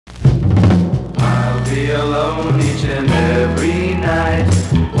alone each and every night.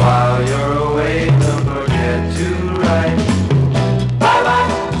 While you're away, don't forget to write. Bye-bye,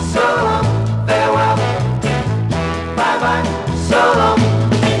 so long, farewell. Bye-bye, so long.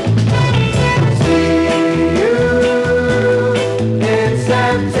 See you in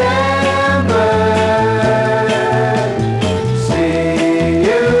September. See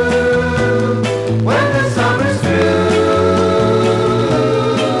you when the summer's through.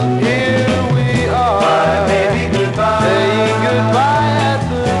 Here we are. Bye, baby, goodbye. Saying goodbye at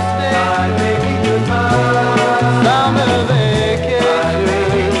the station. Bye, baby, goodbye. Summer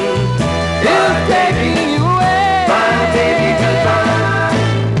vacation is taking you away. Bye, baby, goodbye.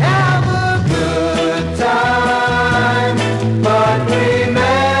 Have a good time, but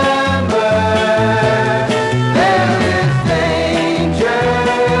remember there is danger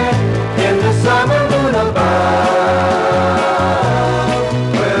in the summer moon above.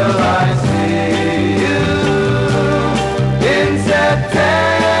 Will I see you in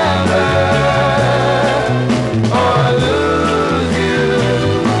September or lose you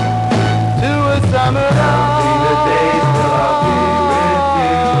to a summer counting the days till I'll be with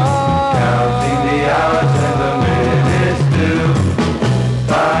you, counting the hours and the minutes too.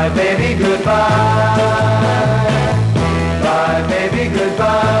 Bye, baby, goodbye. Bye, baby,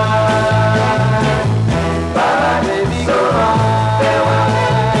 goodbye. Bye, baby, so long, farewell.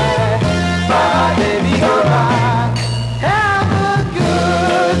 Bye, baby, goodbye. Have a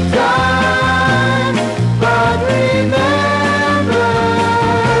good time, but remember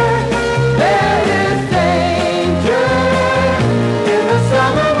there is danger in the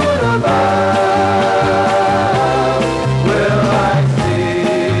summer moon above. Will I see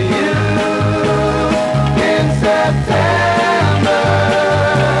you in September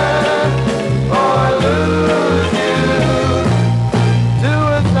or lose you to a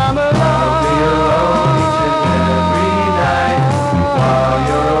summer love? Be alone each and every night. While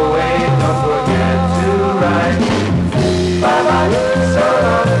you're away, don't forget to write. Bye-bye, so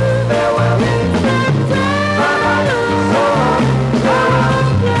long, farewell. Bye-bye, so long, farewell.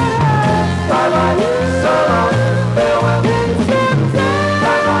 Bye-bye, so long, farewell.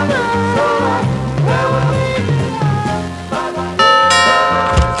 Bye-bye, so long, farewell.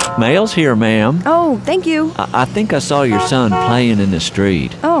 Bye-bye. Mail's here, ma'am. Oh, thank you. I think I saw your son playing in the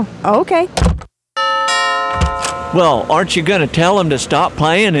street. Oh, okay. Well, aren't you going to tell him to stop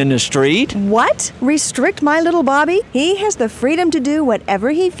playing in the street? What? Restrict my little Bobby? He has the freedom to do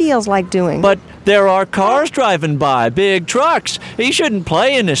whatever he feels like doing. But there are cars driving by, big trucks. He shouldn't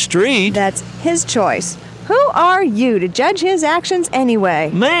play in the street. That's his choice. Who are you to judge his actions anyway?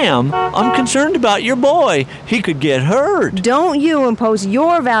 Ma'am, I'm concerned about your boy. He could get hurt. Don't you impose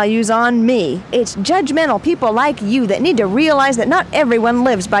your values on me. It's judgmental people like you that need to realize that not everyone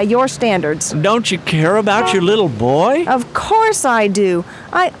lives by your standards. Don't you care about your little boy? Of course I do.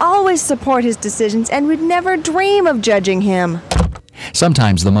 I always support his decisions and would never dream of judging him.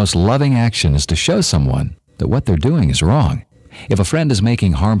 Sometimes the most loving action is to show someone that what they're doing is wrong. If a friend is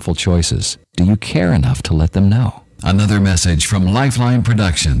making harmful choices, do you care enough to let them know? Another message from Lifeline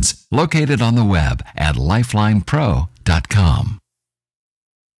Productions, located on the web at lifelinepro.com.